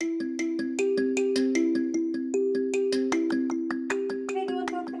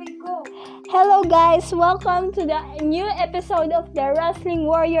Hello guys, welcome to the new episode of the Wrestling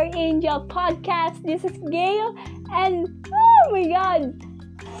Warrior Angel podcast. This is Gail and oh my god,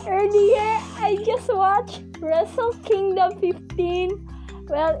 earlier I just watched Wrestle Kingdom 15.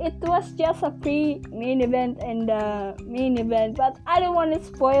 Well, it was just a pre-main event and the main event, but I don't want to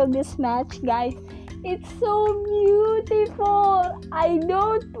spoil this match, guys. It's so beautiful. I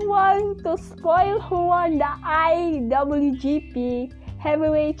don't want to spoil who won the IWGP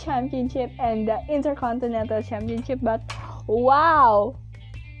Heavyweight Championship and the Intercontinental Championship, but wow!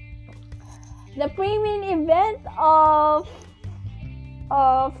 The pre-main event of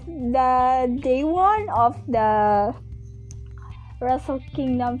the day 1 of the Wrestle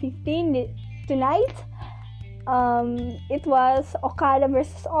Kingdom 15 tonight, it was Okada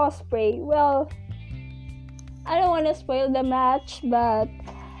versus Ospreay. Well, I don't want to spoil the match, but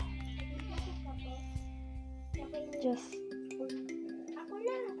just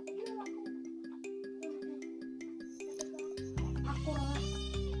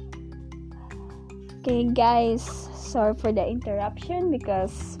okay, guys, sorry for the interruption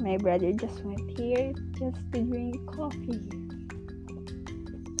because my brother just went here just to drink coffee.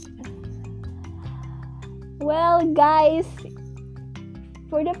 Well, guys,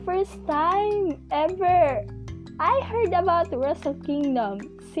 for the first time ever, I heard about Wrestle Kingdom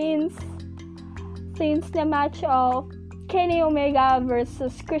since the match of Kenny Omega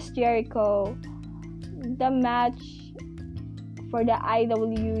versus Chris Jericho, the match for the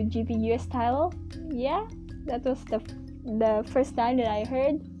IWGP US title. Yeah, that was the first time that I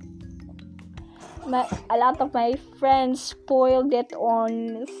heard. A lot of my friends spoiled it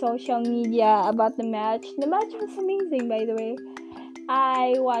on social media about the match. The match was amazing, by the way.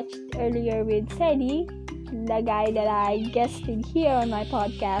 I watched earlier with Sedi, the guy that I guested here on my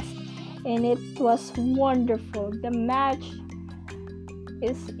podcast, and it was wonderful. The match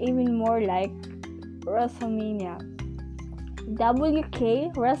is even more like WrestleMania.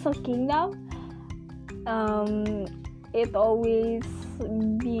 WK, Wrestle Kingdom, it always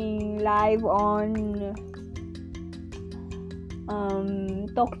being live on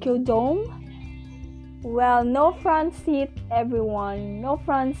Tokyo Dome. Well, no front seat, everyone. No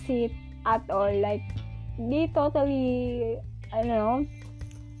front seat at all. Like, they totally, I don't know,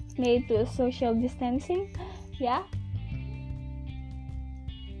 made to social distancing. Yeah.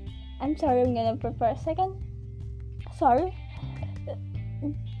 I'm sorry, I'm gonna prepare a second. Sorry.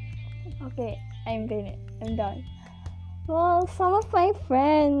 Okay, I'm done. Well, some of my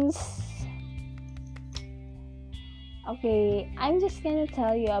friends. Okay, I'm just gonna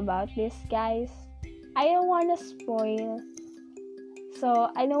tell you about this, guys. I don't wanna spoil. So,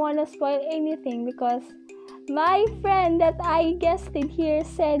 I don't wanna spoil anything because my friend that I guested here,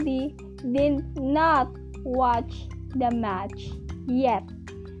 Sedi, did not watch the match yet.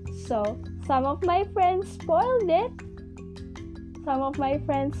 So, some of my friends spoiled it. Some of my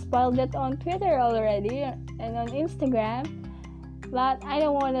friends spoiled it on Twitter already and on Instagram. But I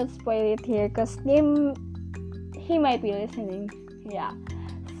don't want to spoil it here because he might be listening. Yeah.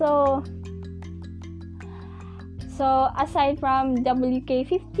 So aside from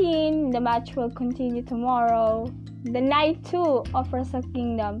WK15, the match will continue tomorrow, the night 2 of Wrestle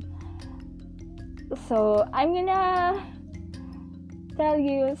Kingdom. So I'm gonna tell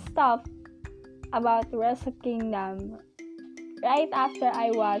you stuff about Wrestle Kingdom right after I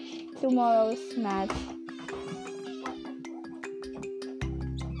watch tomorrow's match.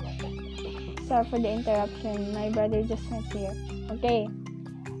 Sorry for the interruption. My brother just went here. Okay.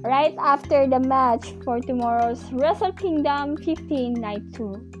 Right after the match for tomorrow's Wrestle Kingdom 15 Night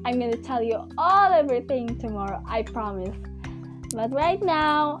 2. I'm gonna tell you everything tomorrow. I promise. But right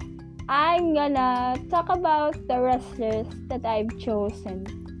now, I'm gonna talk about the wrestlers that I've chosen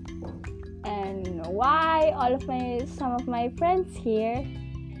and why some of my friends here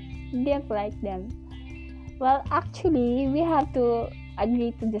didn't like them. Well, actually, we have to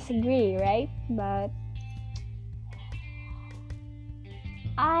agree to disagree, right? But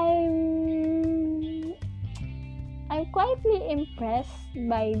I'm quietly impressed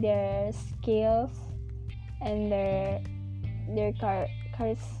by their skills and their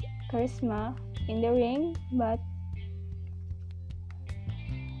charisma in the ring, but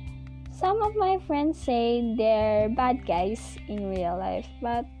some of my friends say they're bad guys in real life.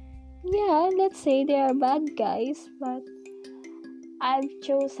 But yeah, let's say they are bad guys, but I've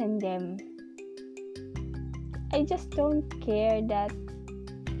chosen them. I just don't care that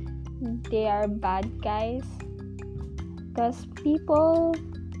they are bad guys because people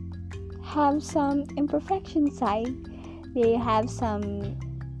have some imperfection side. They have some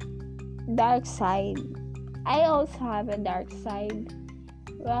dark side. I also have a dark side.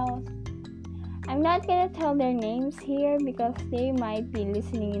 Well, I'm not gonna tell their names here because they might be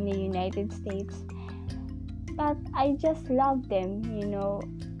listening in the United States. But I just love them,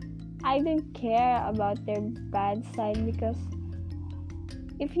 I don't care about their bad side, because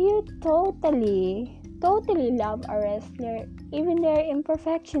if you totally love a wrestler, even their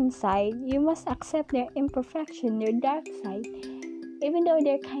imperfection side, you must accept their imperfection, their dark side, even though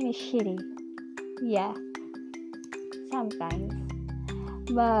they're kind of shitty. Yeah, sometimes.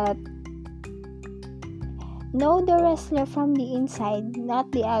 But know the wrestler from the inside,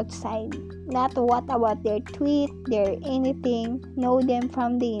 not the outside. Not what about their tweet, their anything. Know them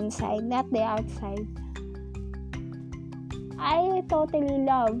from the inside, not the outside. I totally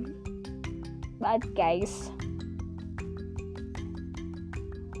love bad guys,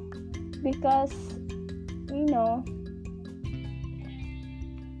 because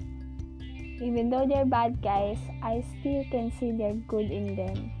even though they're bad guys, I still can see their good in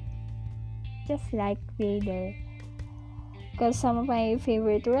them, just like Vader. Because some of my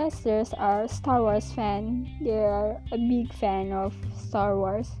favorite wrestlers are Star Wars fan. They are a big fan of Star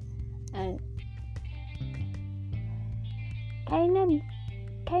Wars, and kind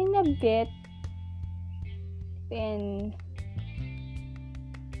of bit when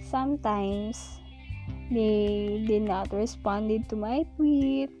sometimes they did not responded to my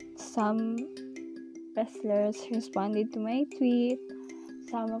tweet. Some wrestlers responded to my tweet.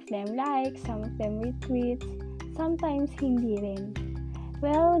 Some of them like, some of them retweet. Sometimes hindi rin.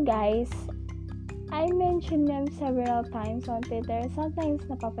 Well, guys, I mentioned them several times on Twitter. Sometimes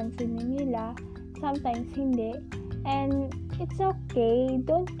napapansin nila, sometimes hindi. And it's okay.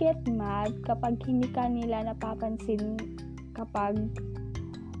 Don't get mad kapag hindi ka nila napapansin, kapag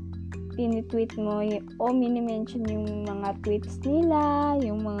tinitweet mo o mini-mention yung mga tweets nila,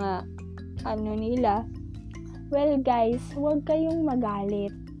 yung mga nila. Well, guys, huwag kayong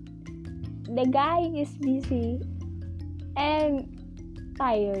magalit. The guy is busy and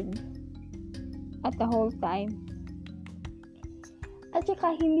tired at the whole time. At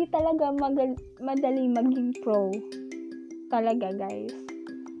saka hindi talaga madali maging pro. Talaga, guys.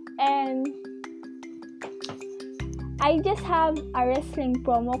 And I just have a wrestling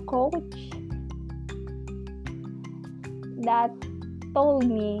promo coach that told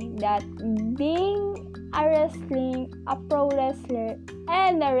me that being a pro wrestler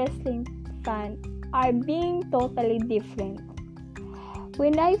and a wrestling fan are being totally different.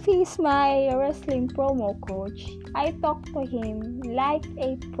 When I face my wrestling promo coach, I talk to him like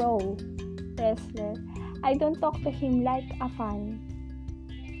a pro wrestler. I don't talk to him like a fan.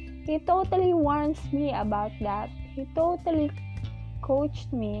 He totally warns me about that. He totally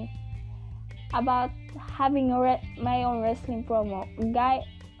coached me about having my own wrestling promo.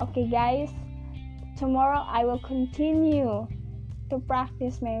 Okay, guys, tomorrow I will continue to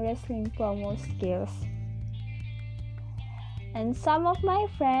practice my wrestling promo skills. And some of my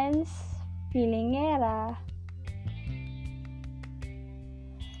friends, Filingera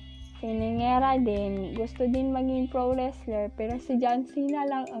din, gusto din maging pro wrestler, pero si John Cena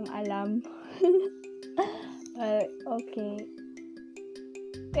lang ang alam. Okay.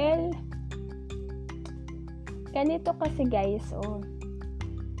 Well, ganito kasi guys,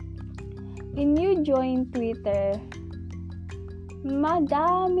 when you join Twitter,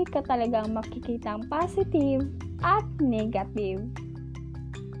 madami ka talagang makikitang positive at negative.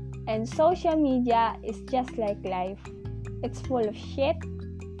 And social media is just like life. It's full of shit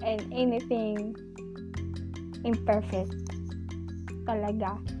and anything imperfect.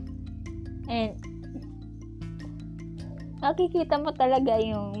 Talaga. And makikita mo talaga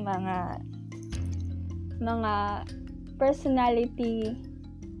yung mga personality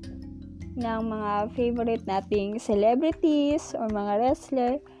ng mga favorite nating celebrities or mga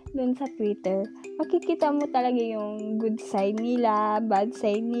wrestler dun sa Twitter. Makikita mo talaga yung good side nila, bad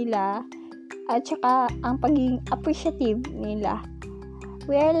side nila, at saka ang pagiging appreciative nila.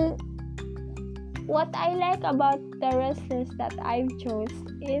 Well, what I like about the wrestlers that I've chose,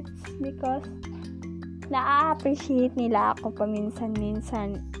 it's because na-appreciate nila ako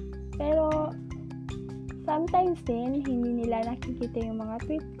paminsan-minsan. Pero sometimes din, hindi nila nakikita yung mga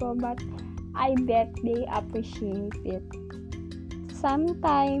tweet ko, but I bet they appreciate it.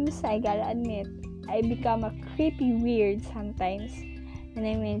 Sometimes, I gotta admit, I become a creepy weird sometimes when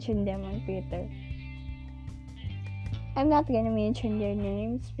I mention them on Twitter. I'm not gonna mention their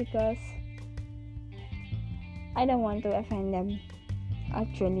names because I don't want to offend them,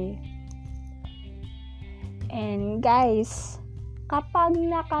 actually. And guys, kapag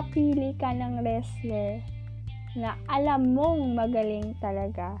nakapili ka ng wrestler na alam mong magaling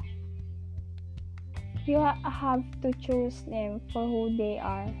talaga, you have to choose them for who they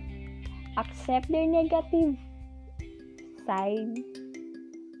are. accept their negative side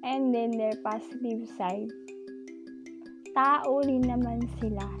and then their positive side. Tao rin naman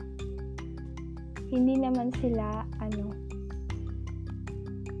sila. Hindi naman sila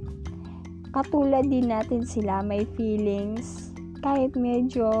katulad din natin sila, may feelings. Kahit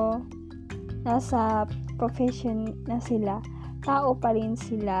medyo nasa profession na sila, tao pa rin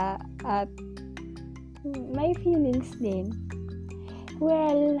sila at may feelings din.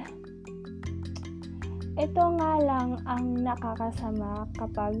 Well, ito nga lang ang nakakasama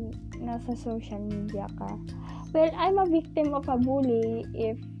kapag nasa social media ka. Well, I'm a victim of a bully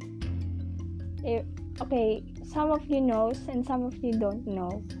if okay, some of you knows and some of you don't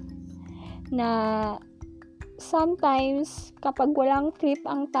know na sometimes kapag walang trip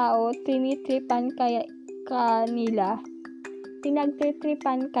ang tao, tinitripan kanila,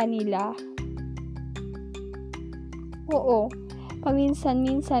 pinagtitripan kanila. Oo,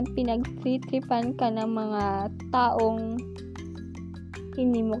 paminsan-minsan pinagtitripan ka ng mga taong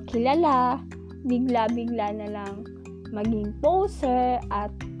hindi mo kilala, bigla-bigla na lang maging poser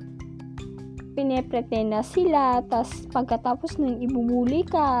at pinepretend na sila, tas pagkatapos nun ibubuli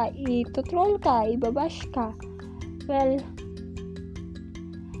ka, itutroll ka, ibabash ka. Well,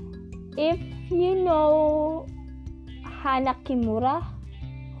 if you know Hana Kimura,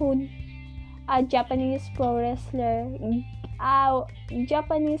 who a Japanese pro wrestler, a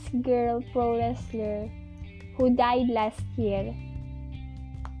Japanese girl pro wrestler who died last year,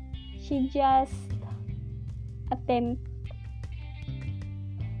 she just attempted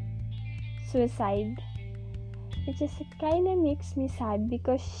suicide. It just kind of makes me sad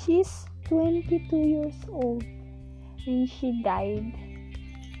because she's 22 years old when she died.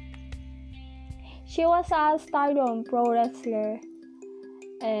 She was a Stardom pro wrestler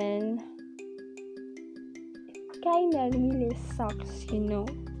and it kind of really sucks,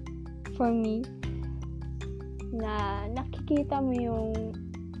 for me na nakikita mo yung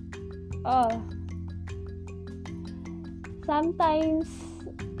sometimes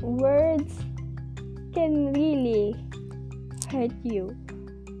words can really hurt you.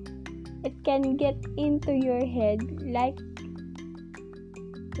 It can get into your head like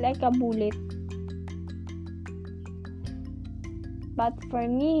a bullet. But for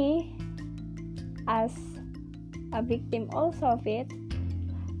me, as a victim also of it,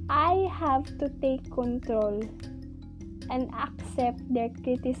 I have to take control and accept their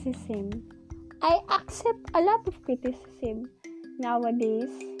criticism. I accept a lot of criticism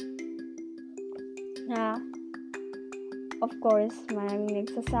nowadays na, of course, maraming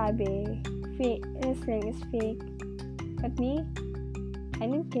nagsasabi wrestling is fake, but me,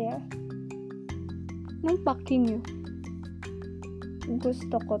 I don't care. Nang paki nyo,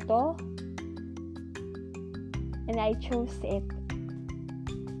 gusto ko to and I chose it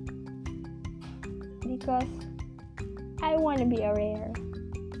because I want to be a rare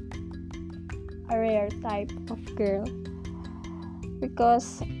type of girl,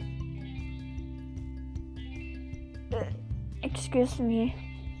 because excuse me,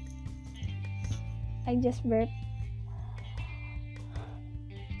 I just burped.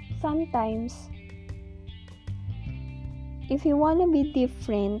 Sometimes if you want to be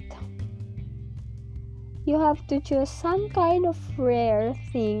different, you have to choose some kind of rare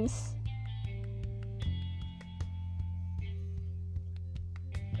things.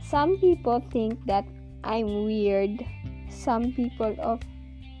 Some people think that I'm weird. Some people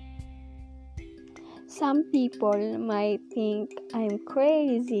might think I'm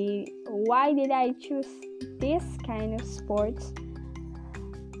crazy. Why did I choose this kind of sports?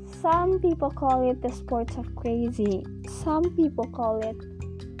 Some people call it the sports of crazy. Some people call it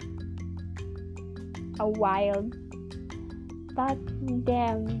a wild. But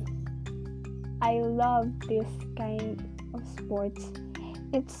damn, I love this kind of sports.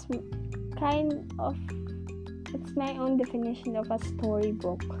 It's my own definition of a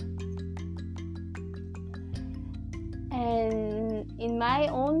storybook. And in my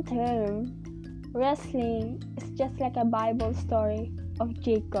own term, wrestling is just like a Bible story of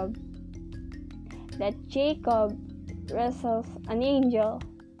Jacob. That Jacob wrestles an angel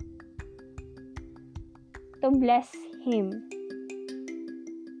to bless him,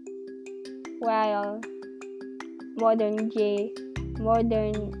 while modern day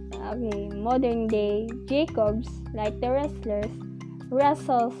Jacobs, like the wrestlers,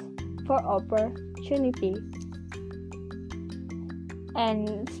 wrestles for opportunity.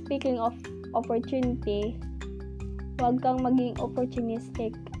 And speaking of opportunity, huwag kang maging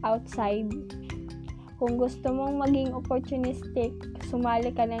opportunistic outside. Kung gusto mong maging opportunistic,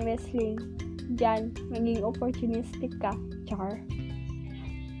 sumali ka ng wrestling. Diyan, maging opportunistic ka. Char.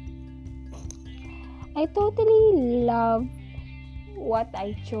 I totally love what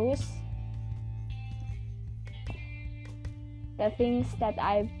I chose. The things that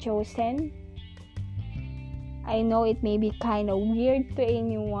I've chosen. I know it may be kind of weird to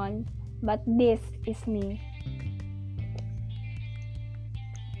anyone, but this is me.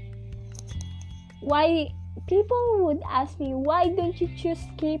 Why people would ask me, why don't you choose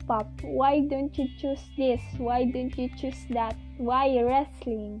K-pop? Why don't you choose this? Why don't you choose that? Why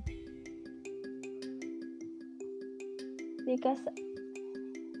wrestling? Because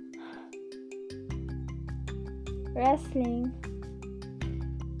wrestling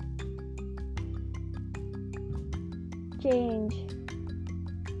changed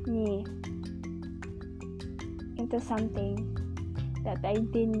me into something that I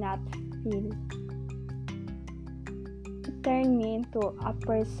did not feel. It turned me into a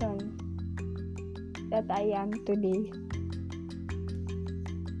person that I am today.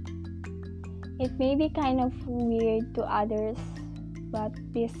 It may be kind of weird to others, but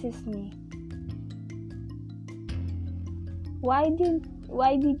this is me. Why did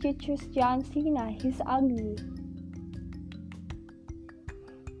you choose John Cena? He's ugly.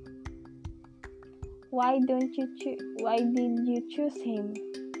 Why did you choose him?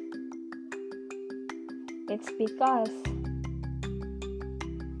 It's because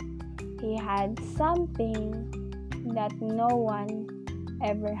he had something that no one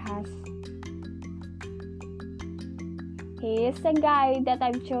ever has. He is a guy that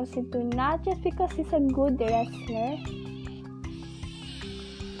I've chosen to not just because he's a good wrestler,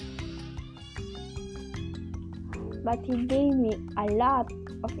 but he gave me a lot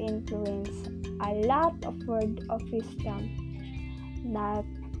of influence, a lot of word of wisdom that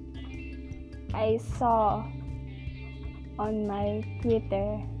I saw on my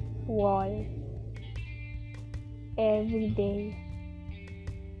Twitter wall every day.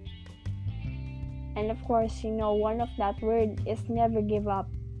 And of course, one of that word is never give up.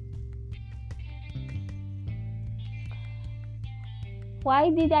 Why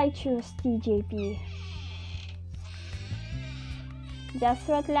did I choose TJP? Just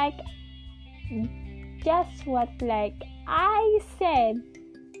what I said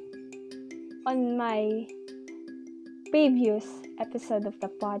on my previous episode of the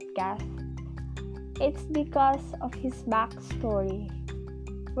podcast. It's because of his backstory,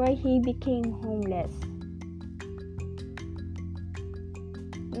 where he became homeless.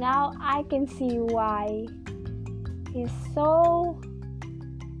 Now I can see why he's so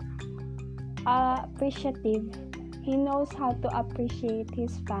appreciative. He knows how to appreciate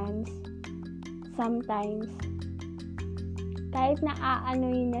his fans sometimes. Kahit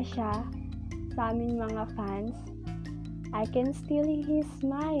naaanoy na siya sa aming mga fans, I can still hear his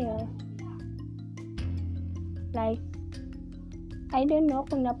smile. Like, I don't know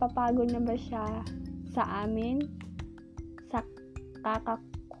kung napapagod na ba siya sa amin, sa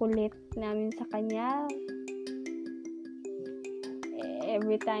kakakulit namin sa kanya.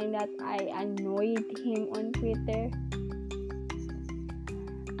 Every time that I annoyed him on Twitter.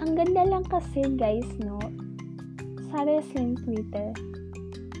 Ang ganda lang kasi guys, no? Sa wrestling Twitter.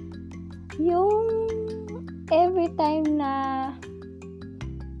 Yung every time na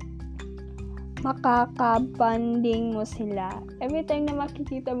makakabanding mo sila, every time na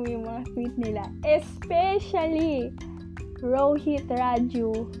makikita mo yung mga tweet nila, especially Rohit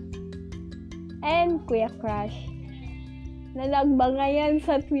Raju and Kuya Crush, nalagbangayan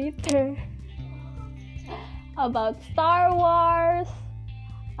sa Twitter about Star Wars,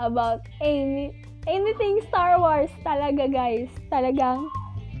 about anything Star Wars talaga guys, talagang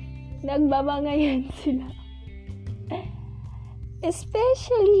nagbabangayan sila.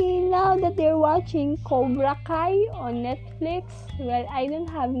 Especially now that they're watching Cobra Kai on Netflix. Well, I don't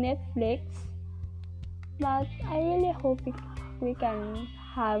have Netflix, but I really hope we can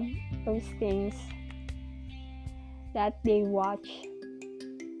have those things that they watch.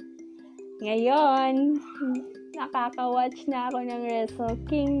 Ngayon, nakaka-watch na ako ng Wrestle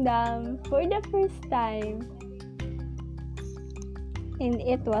Kingdom for the first time. And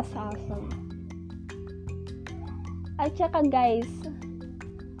it was awesome. At saka guys,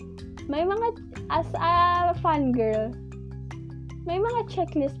 may as a fan girl, may mga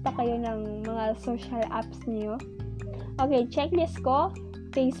checklist pa kayo ng mga social apps niyo? Okay, checklist ko,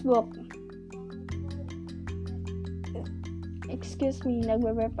 Facebook. Excuse me,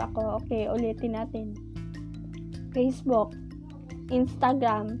 nagbe-burp ako. Okay, ulitin natin. Facebook,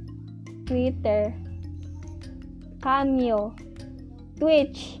 Instagram, Twitter, Cameo,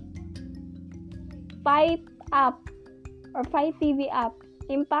 Twitch, Fight App, or Fight TV app,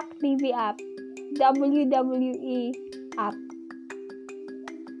 Impact TV app, WWE app.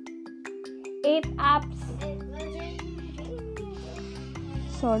 8 apps.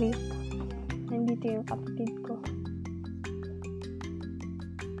 Sorry. Nandito yung kapatid ko.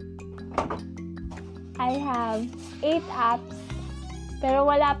 I have 8 apps. Pero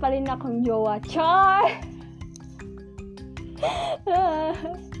wala pa rin akong jowa. Char!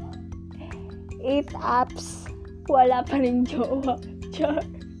 8 apps. Wala pa rin jowa. Char!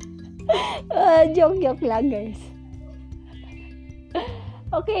 Joke lang, guys.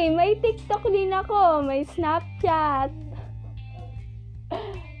 Okay, may TikTok din ako. May Snapchat.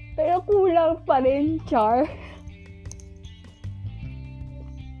 Pero kulang pa rin, char.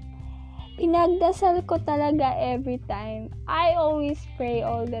 Pinagdasal ko talaga every time. I always pray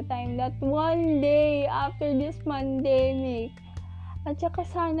all the time that one day after this pandemic, at saka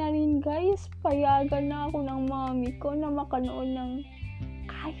sana rin guys, payagan na ako ng mami ko na makanood ng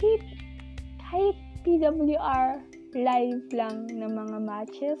kahit PWR live lang ng mga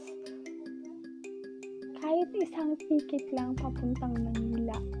matches. Kahit isang ticket lang papuntang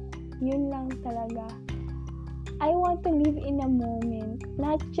Manila. Yun lang talaga. I want to live in a moment,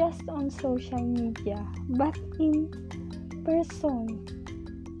 not just on social media, but in person.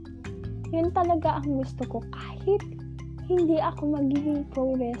 Yun talaga ang gusto ko. Kahit hindi ako magiging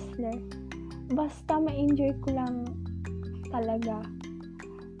pro wrestler, basta ma-enjoy ko lang talaga.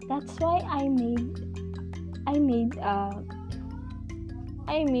 That's why I made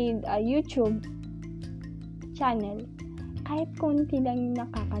a YouTube channel. Kahit konti lang yung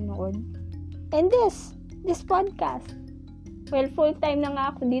nakakanood. And this podcast. Well, full-time na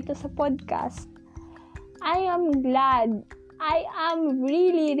nga ako dito sa podcast. I am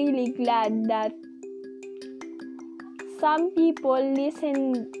really, really glad that some people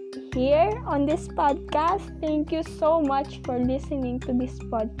listen here on this podcast. Thank you so much for listening to this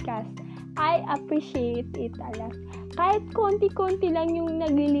podcast. I appreciate it a lot. Kahit konti-konti lang yung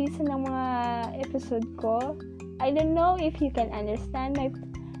nag-listen ng mga episode ko. I don't know if you can understand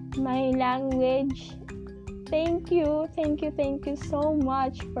my language. Thank you so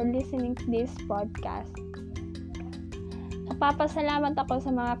much for listening to this podcast. Nagpapasalamat ako sa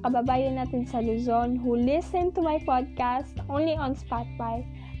mga kababayan natin sa Luzon who listen to my podcast only on Spotify.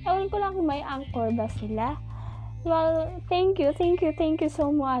 Ewan ko lang kung may Anchor ba sila. Well, thank you so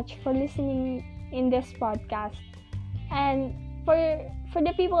much for listening in this podcast. And for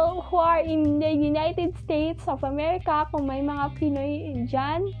the people who are in the United States of America, kung may mga Pinoy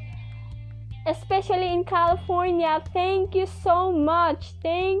dyan, especially in California, thank you so much.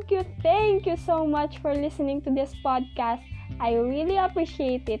 Thank you so much for listening to this podcast. I really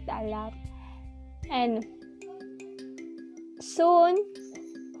appreciate it a lot. And soon,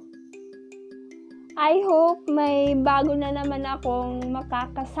 I hope may bago na naman akong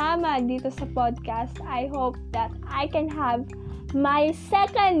makakasama dito sa podcast. I hope that I can have my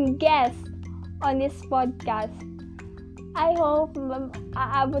second guest on this podcast. I hope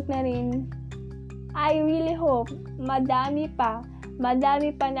aabot na rin. I really hope madami pa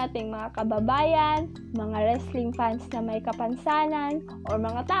nating mga kababayan, mga wrestling fans na may kapansanan, or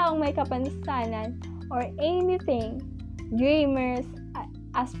mga taong may kapansanan, or anything, dreamers,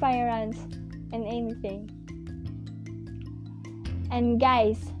 aspirants, and anything. And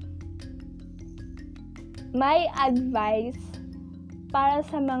guys, my advice para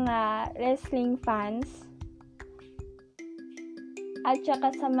sa mga wrestling fans at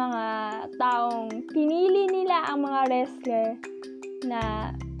saka sa mga taong pinili nila ang mga wrestler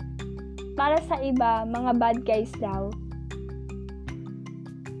na para sa iba, mga bad guys daw.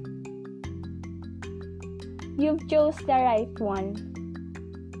 You've chose the right one.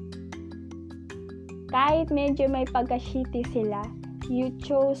 Kahit medyo may pagka-shitty sila, you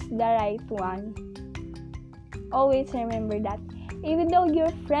chose the right one. Always remember that. Even though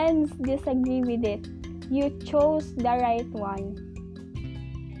your friends disagree with it, you chose the right one.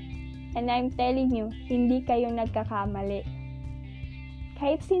 And I'm telling you, hindi kayo nagkakamali.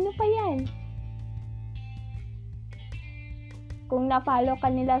 Kahit sino pa yan. Kung na-follow ka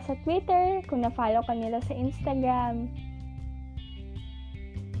nila sa Twitter, kung na-follow ka nila sa Instagram,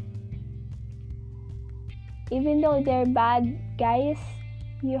 even though they're bad guys,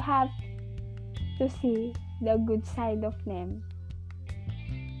 you have to see the good side of them.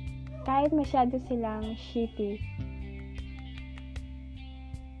 Kahit masyado silang shitty,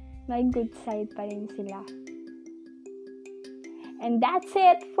 may good side pa rin sila. And that's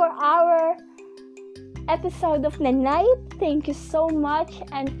it for our episode of the night. Thank you so much.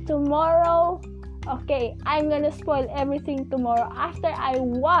 And tomorrow, okay, I'm gonna spoil everything tomorrow after I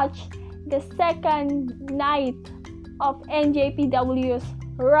watch the second night of NJPW's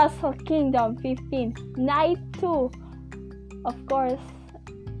Wrestle Kingdom 15. Night 2. Of course,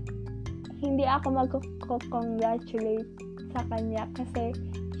 hindi ako mag-congratulate sa kanya kasi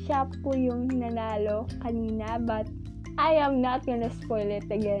siya po yung nanalo kanina, but I am not gonna spoil it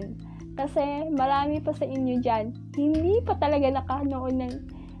again. Kasi marami pa sa inyo dyan, hindi pa talaga nakanood ng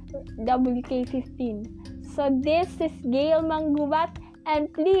WK15. So this is Gail Manggubat,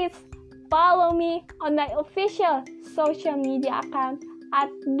 and please follow me on my official social media account at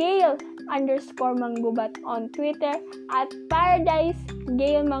Gail_Manggubat on Twitter, at Paradise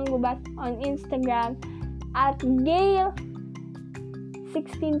Gail Manggubat on Instagram, at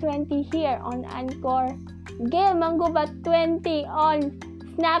Gail1620 here on Anchor, Gail Manggubat 20 on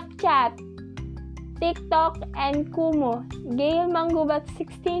Snapchat, TikTok, and Kumu, Gail Manggubat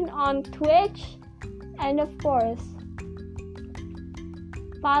 16 on Twitch, and of course,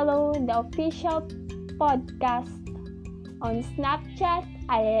 follow the official podcast on Snapchat.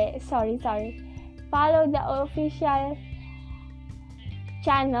 Follow the official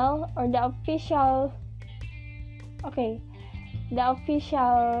channel or the official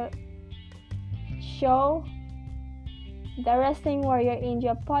show, the Wrestling Warrior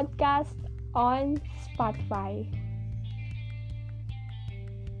Angel podcast on Spotify.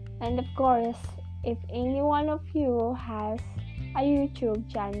 And of course, if any one of you has a YouTube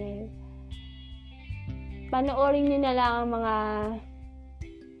channel, panoorin nyo na lang ang mga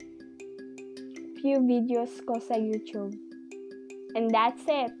few videos ko sa YouTube. And that's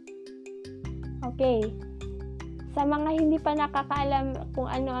it. Okay. Sa mga hindi pa nakakaalam kung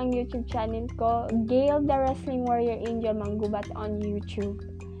ano ang YouTube channel ko, Gail the Wrestling Warrior Angel Manggubat on YouTube.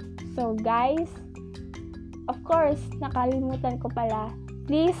 So guys, of course, nakalimutan ko pala,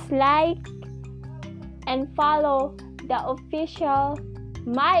 please like and follow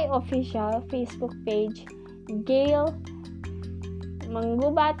my official Facebook page, Gail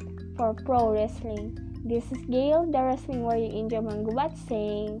Manggubat for Pro Wrestling. This is Gail the Wrestling Warrior Angel Manggubat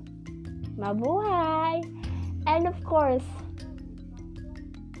saying, mabuhay! And of course,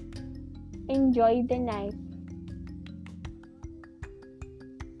 enjoy the night.